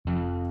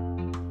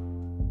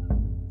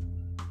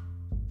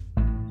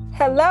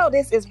Hello,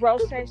 this is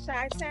Roche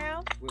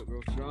Chi-Town, With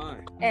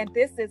Roshan. and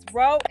this is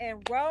Roll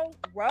and Roll,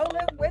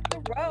 Rolling with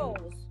the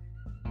Rolls.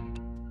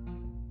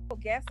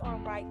 Guest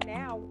on right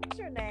now, what's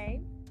your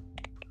name?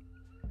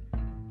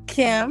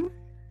 Kim.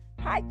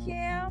 Hi,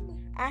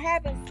 Kim. I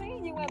haven't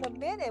seen you in a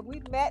minute.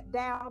 We met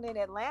down in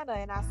Atlanta,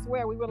 and I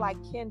swear we were like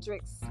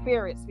kindred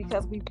spirits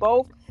because we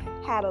both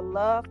had a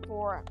love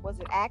for, was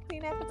it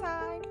acting at the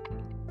time?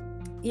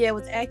 Yeah, it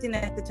was acting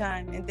at the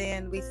time, and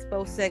then we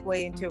both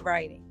segue into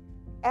writing.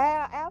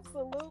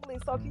 Absolutely.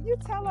 So, can you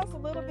tell us a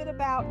little bit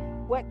about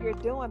what you're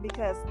doing?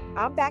 Because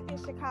I'm back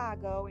in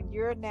Chicago, and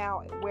you're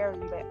now where are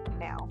you at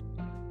now?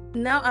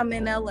 Now I'm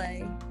in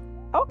LA.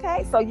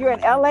 Okay, so you're in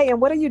LA,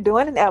 and what are you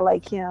doing in LA,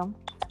 Kim?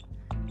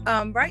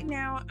 Right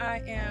now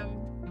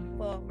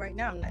right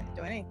now I'm not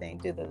doing anything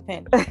due to the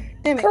pandemic.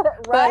 Right?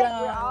 But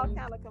We're all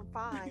kind of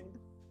confined.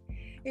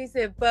 he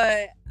said,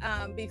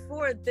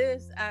 before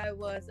this, I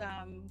was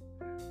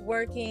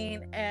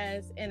working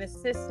as an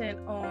assistant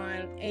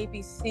on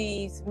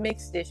ABC's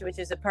Mixed Dish, which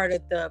is a part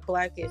of the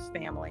Blackish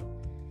family.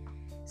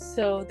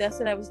 So that's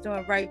what I was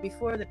doing right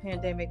before the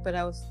pandemic, but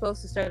I was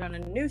supposed to start on a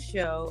new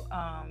show,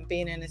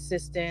 being an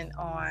assistant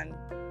on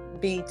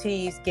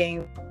BET's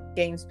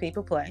Games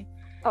People Play.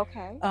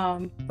 Okay.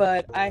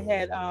 But I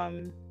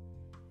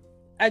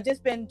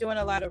just been doing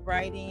a lot of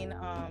writing.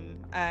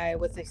 I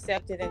was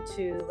accepted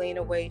into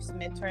Lena Waithe's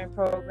mentoring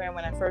program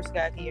when I first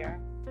got here.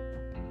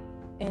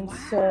 And Wow.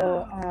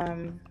 so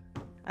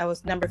I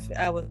was picked.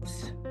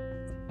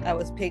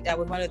 I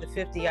was one of the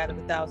 50 out of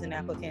 1,000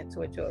 applicants,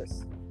 which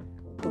was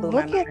blew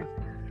my mind.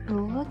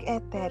 Look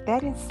at that.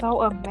 That is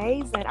so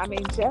amazing. I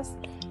mean, just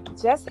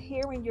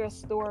hearing your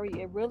story,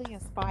 it really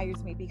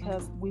inspires me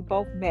because we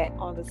both met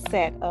on the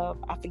set of,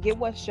 I forget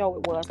what show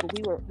it was, but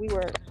we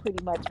were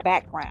pretty much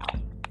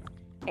background.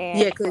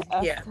 And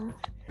Yeah,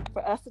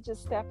 for us to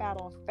just step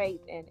out on faith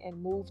and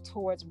move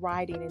towards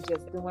writing and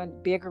just doing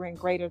bigger and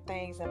greater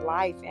things in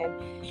life, and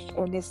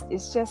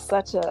it's just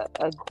such a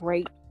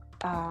great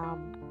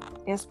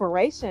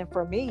inspiration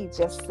for me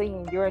just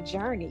seeing your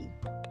journey.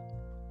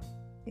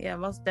 yeah,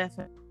 most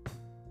definitely.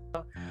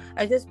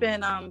 I just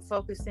been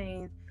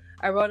focusing.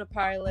 I wrote a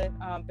pilot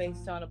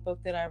based on a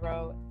book that I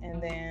wrote,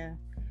 and then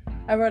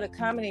I wrote a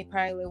comedy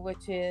pilot,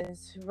 which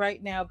is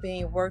right now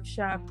being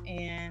workshopped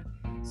and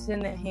in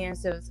the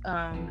hands of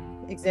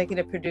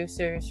executive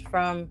producers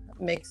from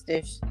Mixed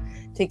Dish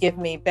to give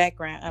me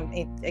background,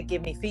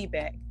 give me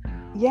feedback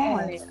on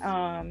Yes.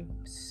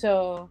 it.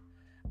 So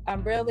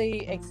I'm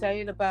really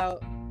excited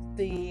about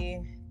the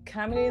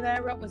comedy that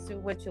I wrote,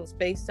 which was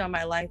based on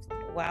my life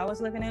while I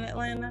was living in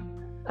Atlanta.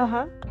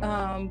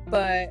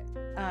 But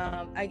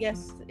I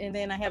guess, and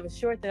then I have a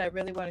short that I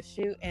really want to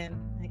shoot, and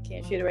I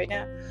can't shoot it right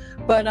now.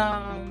 But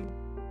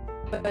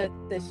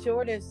the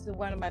short is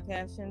one of my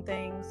passion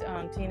things,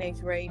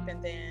 teenage rape,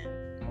 and then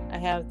I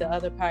have the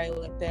other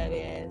pilot that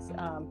is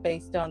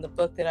based on the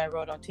book that I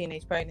wrote on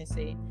teenage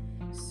pregnancy.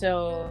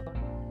 So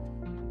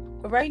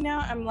right now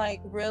I'm like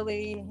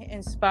really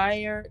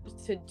inspired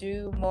to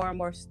do more and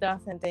more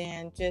stuff, and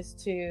then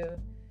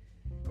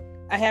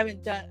I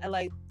haven't done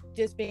like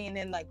just being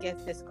in like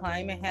this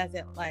climate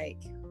hasn't like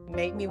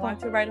made me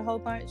want to write a whole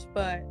bunch,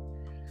 but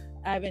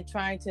I've been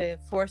trying to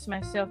force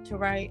myself to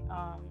write.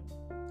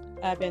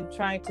 I've been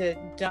trying to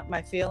dump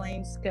my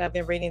feelings. I've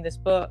been reading this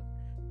book.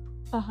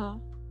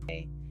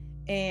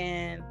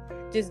 And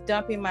just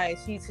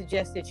she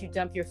suggested you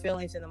dump your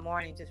feelings in the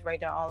morning, just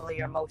write down all of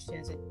your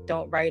emotions and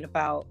don't write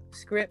about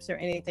scripts or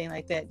anything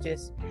like that.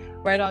 Just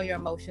write all your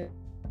emotions,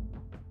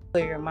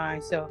 clear your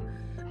mind. So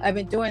I've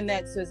been doing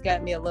that, so it's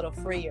got me a little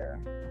freer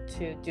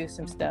to do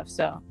some stuff.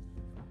 So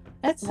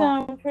that's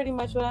pretty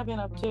much what I've been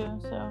up to.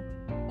 So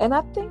And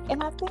I think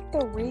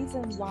the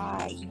reason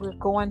why we're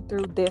going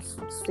through this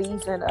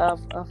season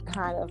of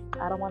kind of,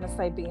 I don't want to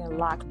say being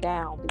locked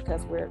down,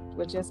 because we're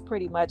just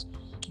pretty much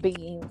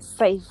being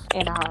safe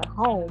in our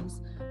homes,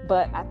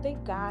 but I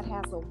think God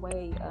has a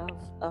way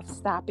of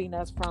stopping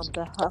us from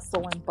the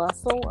hustle and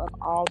bustle of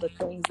all the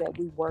things that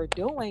we were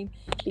doing,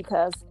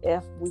 because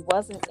if we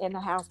wasn't in the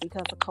house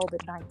because of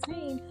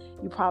COVID-19,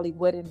 you probably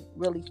wouldn't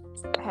really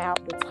have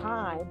the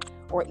time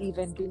or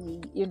even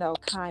be,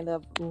 kind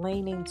of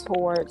leaning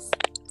towards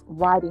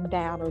writing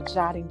down or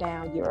jotting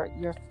down your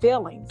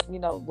feelings,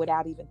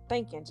 without even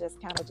thinking,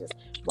 just kind of just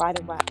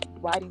writing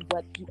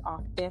what you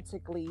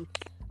authentically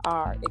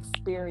are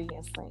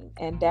experiencing.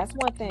 And that's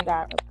one thing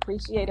I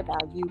appreciate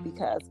about you,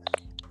 because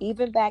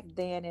even back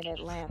then in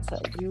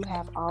Atlanta, you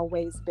have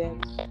always been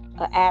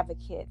an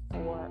advocate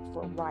for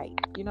write.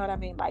 You know what I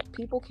mean? Like,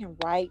 people can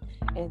write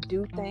and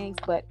do things,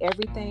 but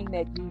everything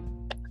that you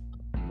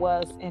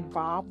was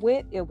involved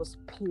with, it was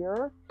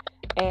pure,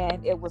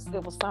 and it was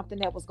something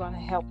that was going to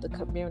help the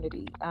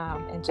community,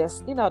 and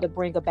just to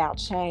bring about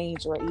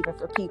change, or even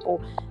for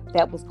people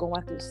that was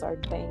going through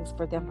certain things,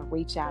 for them to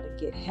reach out and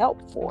get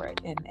help for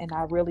it. And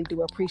I really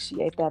do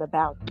appreciate that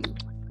about you.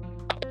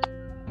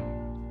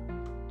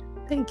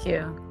 Thank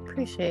you.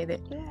 Appreciate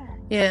it.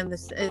 Yeah, and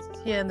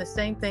the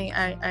same thing.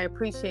 I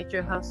appreciate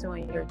your hustle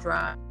and your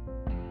drive,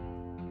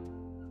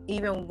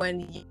 even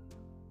when you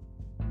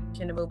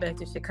decision to move back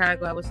to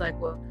Chicago, I was like,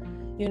 well,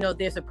 you know,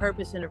 there's a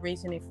purpose and a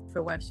reasoning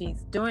for why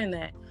she's doing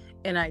that.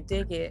 And I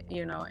dig it,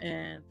 you know,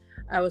 and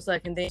I was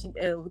like, and then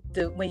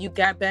when you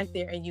got back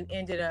there and you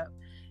ended up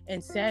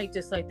in SAG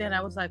just like that,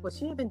 I was like, well,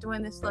 she had been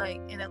doing this like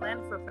in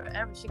Atlanta for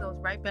forever. She goes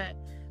right back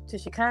to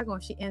Chicago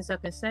and she ends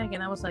up in SAG.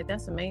 And I was like,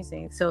 that's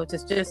amazing. So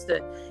just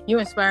you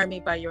inspired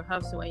me by your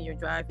hustle and your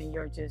drive and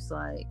your just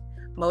like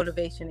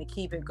motivation to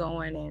keep it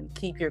going and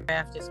keep your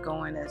path just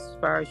going as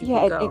far as you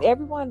can go. And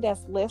everyone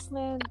that's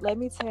listening, let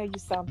me tell you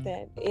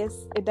something.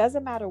 It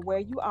doesn't matter where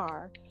you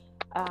are.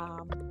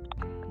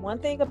 One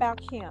thing about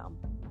Kim,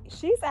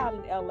 she's out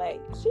in LA.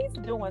 She's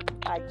doing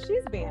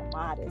she's being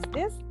modest.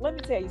 Let me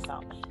tell you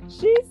something.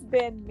 She's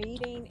been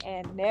meeting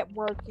and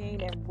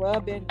networking and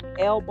rubbing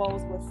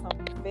elbows with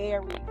some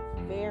very,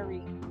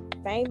 very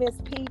famous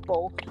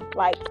people.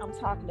 Like I'm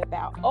talking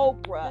about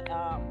Oprah,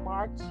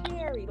 Mark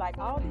Cherry, like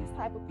all these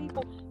type of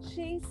people.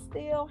 She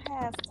still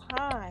has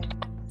time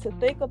to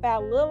think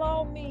about little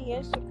old me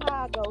in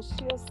Chicago.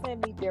 She'll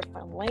send me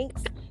different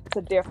links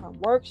to different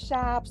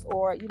workshops,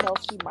 or you know,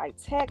 she might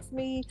text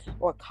me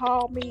or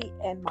call me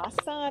and my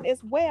son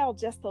as well,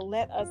 just to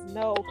let us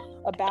know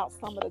about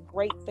some of the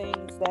great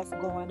things that's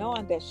going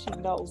on that she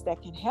knows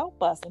that can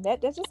help us. And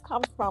that just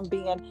comes from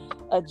being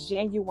a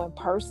genuine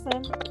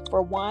person,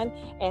 for one,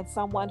 and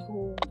someone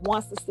who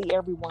wants to see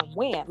everyone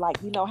win.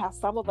 Like, you know how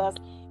some of us,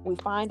 we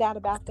find out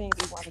about things,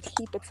 we want to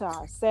keep it to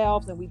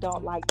ourselves, and we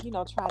don't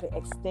try to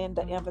extend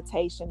the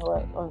invitation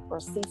or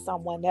see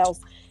someone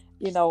else,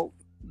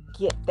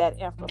 get that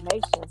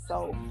information.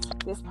 So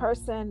this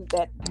person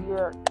that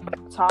you're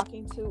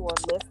talking to or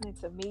listening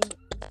to me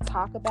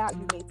talk about,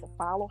 you need to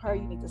follow her,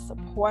 you need to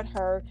support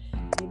her,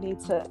 you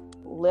need to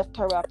lift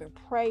her up in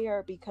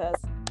prayer, because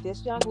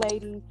this young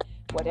lady,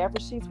 whatever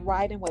she's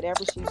writing,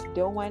 whatever she's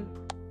doing,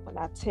 when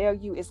I tell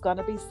you, it's going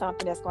to be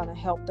something that's going to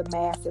help the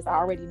masses. I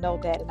already know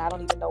that, and I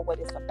don't even know what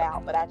it's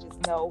about, but I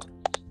just know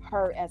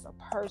her as a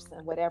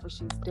person, whatever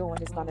she's doing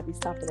is going to be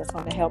something that's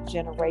going to help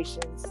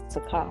generations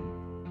to come.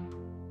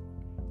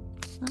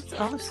 That's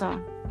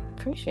awesome.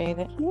 Appreciate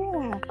it.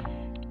 Yeah.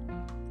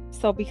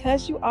 So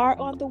because you are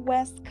on the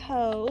West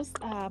Coast,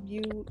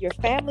 your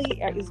family,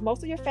 is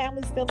most of your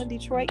family still in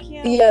Detroit,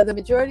 Kim? Yeah, the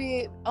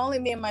majority, only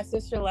me and my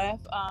sister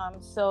left.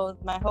 So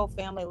my whole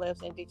family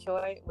lives in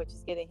Detroit, which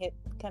is getting hit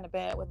kind of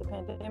bad with the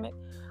pandemic.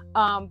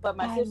 But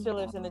my sister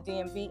lives in the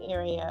DMV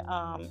area,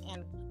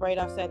 and right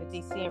outside of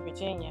DC in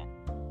Virginia.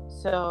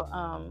 So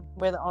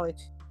we're the only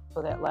two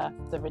people that left.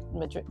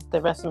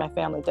 The rest of my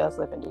family does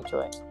live in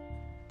Detroit.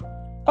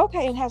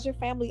 Okay, and has your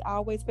family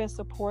always been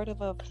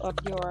supportive of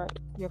your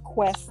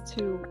quest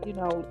to,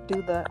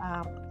 do the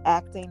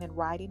acting and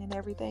writing and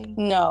everything?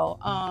 No.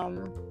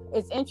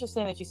 It's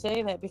interesting that you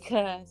say that,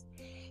 because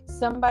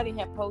somebody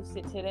had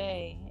posted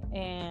today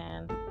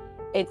and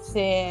it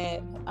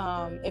said,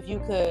 if you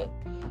could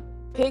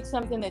pick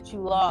something that you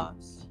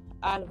lost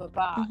out of a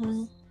box,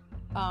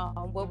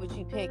 what would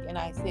you pick? And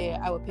I said,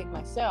 I would pick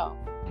myself,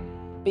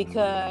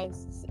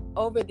 because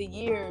over the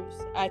years,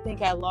 I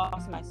think I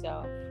lost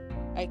myself.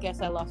 I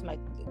guess I lost my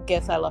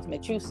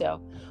true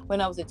self when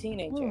I was a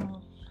teenager.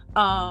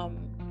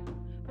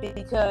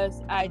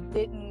 Because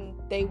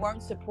they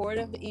weren't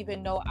supportive,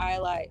 even though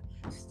I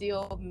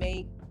still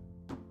made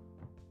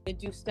to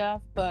do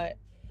stuff. But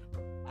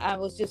I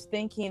was just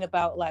thinking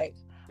about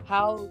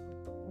how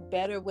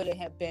better would it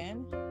have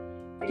been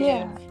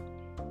if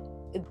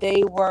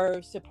they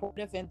were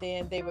supportive, and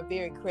then they were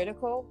very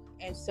critical,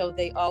 and so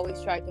they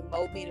always tried to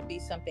mold me to be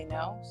something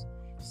else.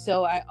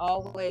 So I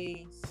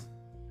always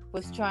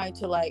was trying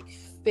to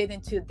fit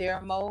into their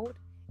mode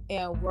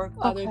and work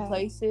other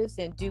places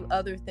and do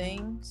other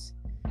things.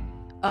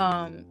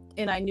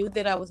 And I knew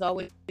that I was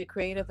always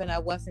creative, and I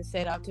wasn't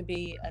set out to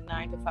be a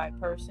 9-to-5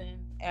 person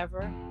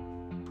ever.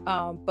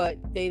 But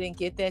they didn't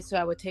get that. So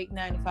I would take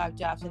 9-to-5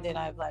 jobs, and then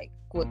I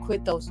would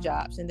quit those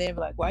jobs. And they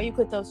were like, why you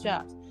quit those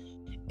jobs?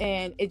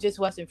 And it just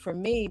wasn't for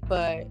me.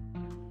 But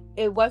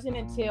it wasn't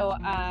until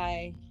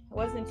I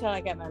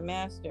got my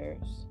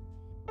master's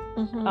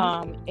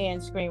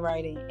in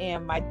screenwriting,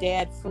 and my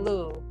dad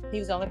flew. He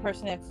was the only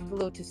person that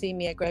flew to see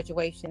me at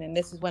graduation, and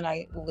this is when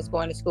I was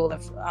going to school.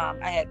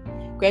 I had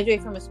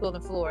graduated from a school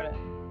in Florida.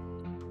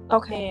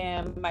 Okay.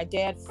 And my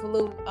dad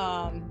flew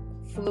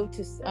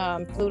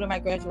to my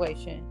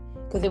graduation,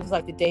 because it was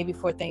the day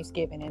before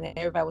Thanksgiving, and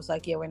everybody was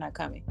like, "Yeah, we're not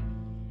coming."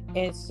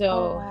 And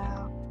so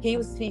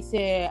he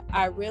said,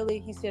 I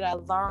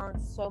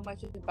learned so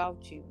much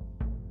about you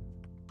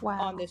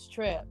on this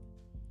trip.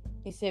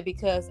 He said,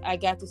 because I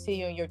got to see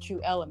you in your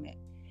true element,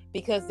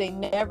 because they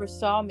never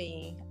saw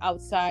me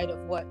outside of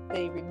what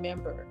they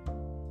remember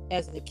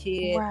as a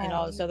kid and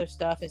all this other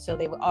stuff. And so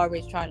they were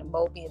always trying to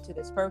mold me into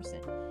this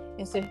person.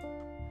 And so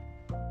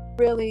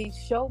really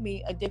showed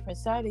me a different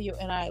side of you,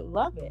 and I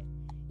love it.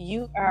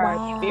 You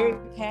are very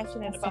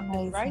passionate about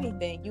the writing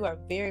thing. You are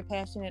very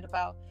passionate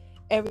about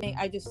everything.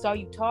 I just saw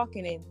you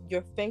talking, and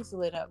your face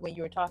lit up when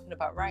you were talking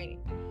about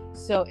writing.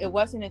 So it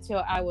wasn't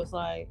until I was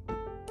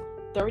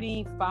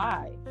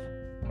 35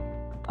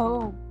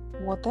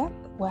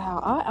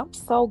 I'm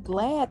so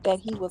glad that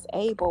he was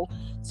able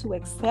to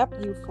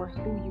accept you for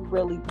who you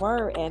really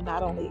were, and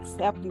not only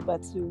accept you,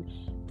 but to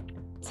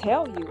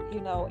tell you,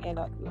 and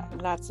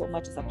not so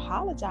much as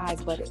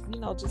apologize, but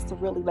just to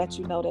really let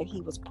you know that he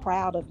was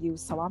proud of you.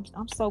 So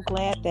I'm so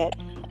glad that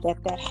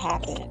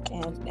happened,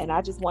 and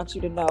I just want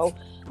you to know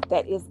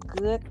that it's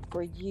good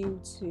for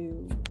you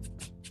to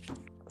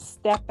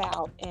step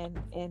out,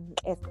 and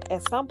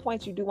at some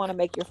point you do want to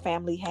make your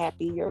family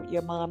happy,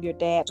 your mom, your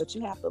dad, but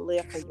you have to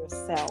live for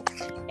yourself.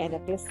 And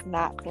if it's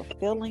not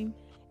fulfilling,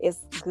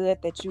 it's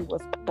good that you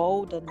was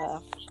bold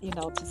enough,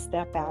 to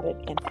step out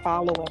and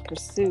follow and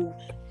pursue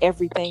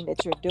everything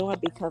that you're doing,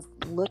 because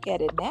look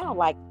at it now,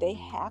 like they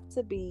have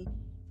to be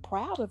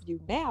proud of you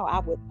now. I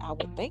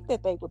would think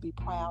that they would be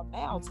proud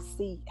now to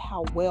see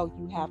how well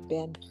you have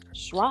been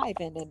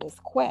striving in this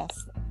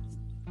quest.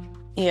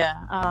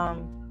 Yeah,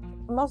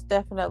 most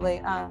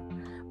definitely.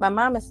 My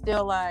mom is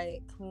still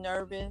like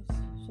nervous.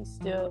 She's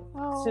still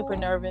super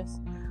nervous.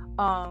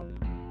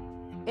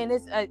 And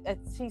it's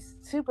she's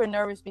super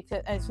nervous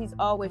because she's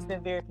always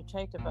been very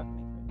protective of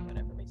me for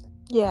whatever reason.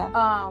 Yeah.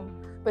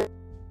 But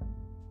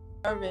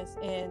nervous,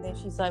 and then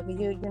she's like,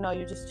 well,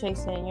 you're just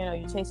chasing,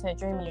 you're chasing a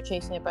dream and you're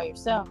chasing it by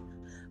yourself.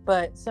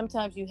 But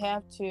sometimes you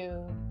have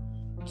to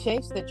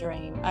chase the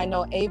dream. I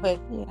know Ava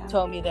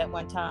told me that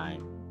one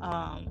time.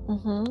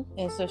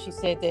 And so she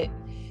said that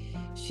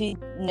she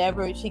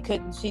never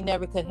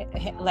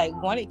could like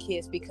wanted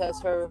kids because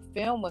all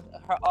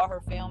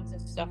her films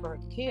and stuff were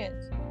her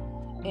kids.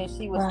 And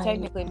she was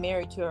technically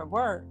married to her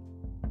work,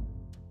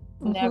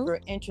 never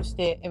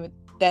interested. And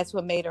that's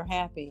what made her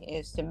happy,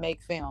 is to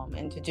make film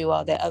and to do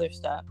all that other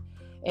stuff.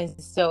 And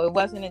so it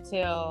wasn't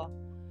until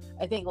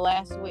I think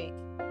last week,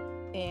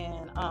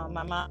 and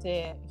my mom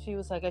said, she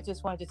was like, I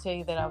just wanted to tell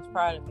you that I was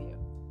proud of you.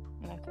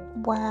 And I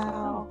said,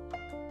 wow.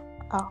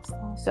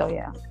 Awesome. So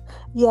yeah,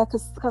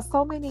 because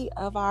so many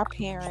of our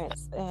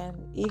parents and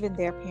even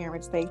their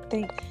parents, they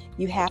think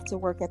you have to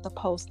work at the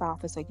post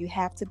office or you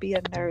have to be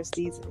a nurse.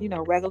 These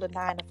regular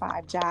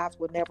 9-to-5 jobs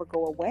will never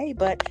go away,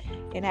 but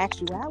in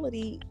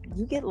actuality,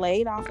 you get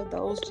laid off of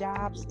those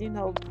jobs.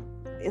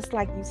 It's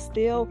like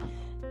you're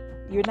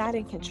not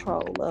in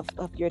control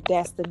of your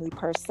destiny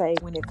per se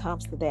when it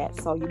comes to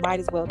that. So you might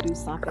as well do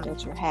something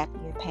that you're happy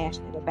and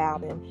passionate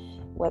about. And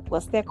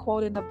what's that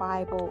quote in the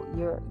Bible?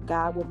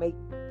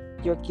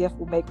 Your gift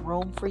will make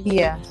room for you.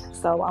 Yeah.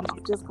 So I'm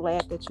just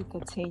glad that you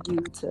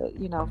continue to,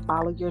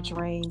 follow your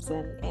dreams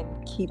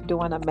and keep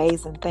doing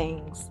amazing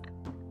things.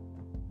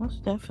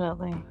 Most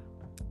definitely.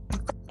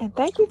 And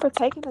thank you for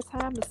taking the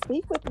time to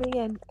speak with me.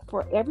 And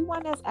for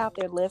everyone that's out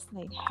there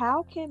listening,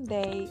 how can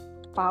they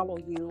follow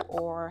you,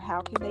 or how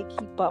can they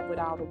keep up with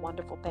all the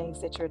wonderful things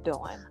that you're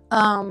doing?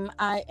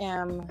 I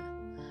am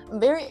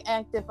very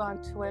active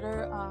on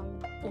Twitter.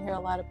 You hear a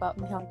lot about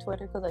me on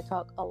Twitter because I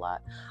talk a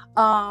lot.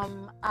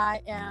 I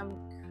am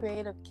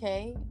Creative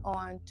K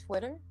on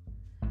Twitter.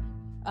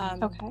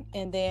 Okay.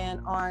 And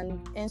then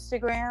on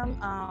Instagram,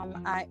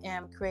 I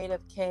am Creative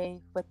K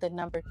with the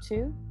number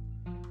 2.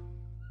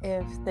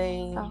 If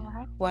they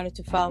wanted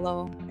to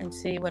follow and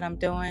see what I'm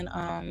doing,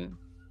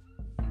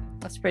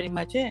 that's pretty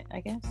much it,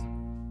 I guess.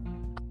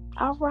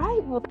 All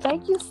right. Well,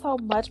 thank you so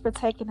much for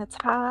taking the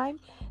time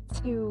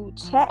to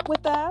chat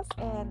with us.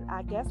 And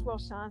I guess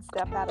Roshan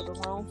stepped out of the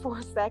room for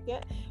a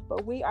second,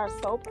 but we are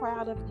so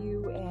proud of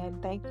you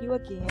and thank you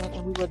again.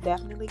 And we will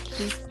definitely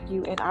keep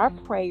you in our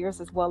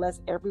prayers, as well as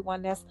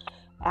everyone that's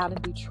out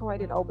in Detroit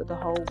and over the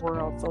whole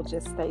world. So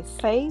just stay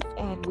safe,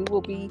 and we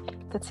will be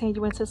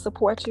continuing to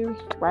support you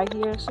right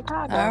here in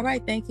Chicago. All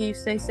right. Thank you.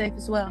 Stay safe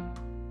as well.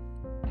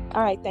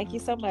 All right. Thank you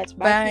so much.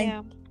 Bye.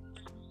 Kim.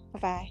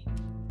 Bye-bye.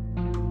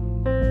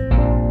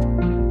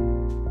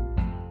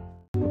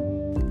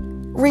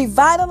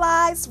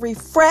 Revitalize,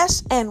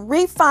 refresh, and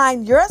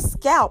refine your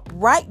scalp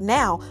right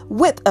now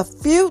with a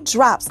few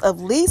drops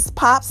of Lease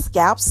Pop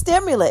Scalp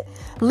Stimulant.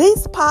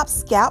 Lease Pop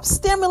Scalp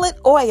Stimulant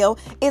Oil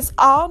is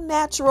all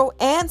natural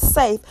and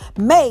safe,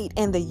 made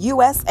in the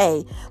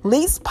USA.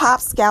 Lease Pop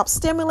Scalp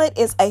Stimulant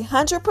is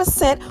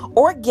 100%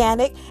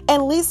 organic,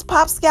 and Lease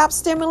Pop Scalp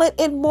Stimulant,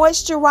 it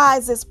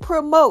moisturizes,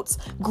 promotes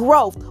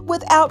growth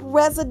without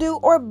residue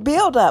or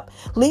buildup.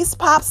 Lease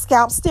Pop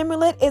Scalp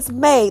Stimulant is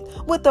made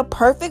with the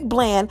perfect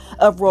blend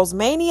of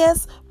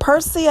Rosmanius,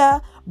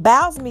 Persea,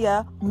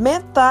 Balsamia,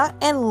 Mentha,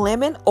 and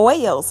lemon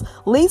oils.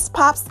 Lease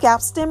Pop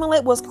Scalp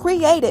Stimulant was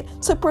created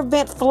to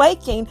prevent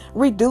flaking,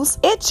 reduce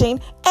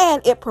itching,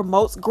 and it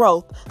promotes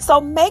growth.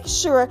 So make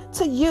sure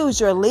to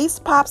use your Lease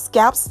Pop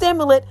Scalp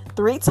Stimulant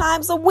 3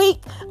 times a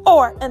week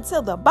or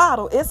until the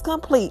bottle is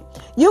complete.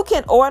 You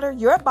can order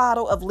your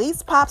bottle of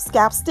Lease Pop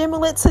Scalp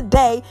Stimulant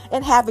today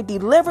and have it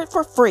delivered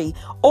for free.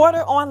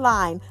 Order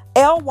online,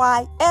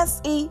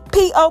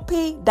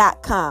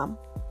 lysepop.com.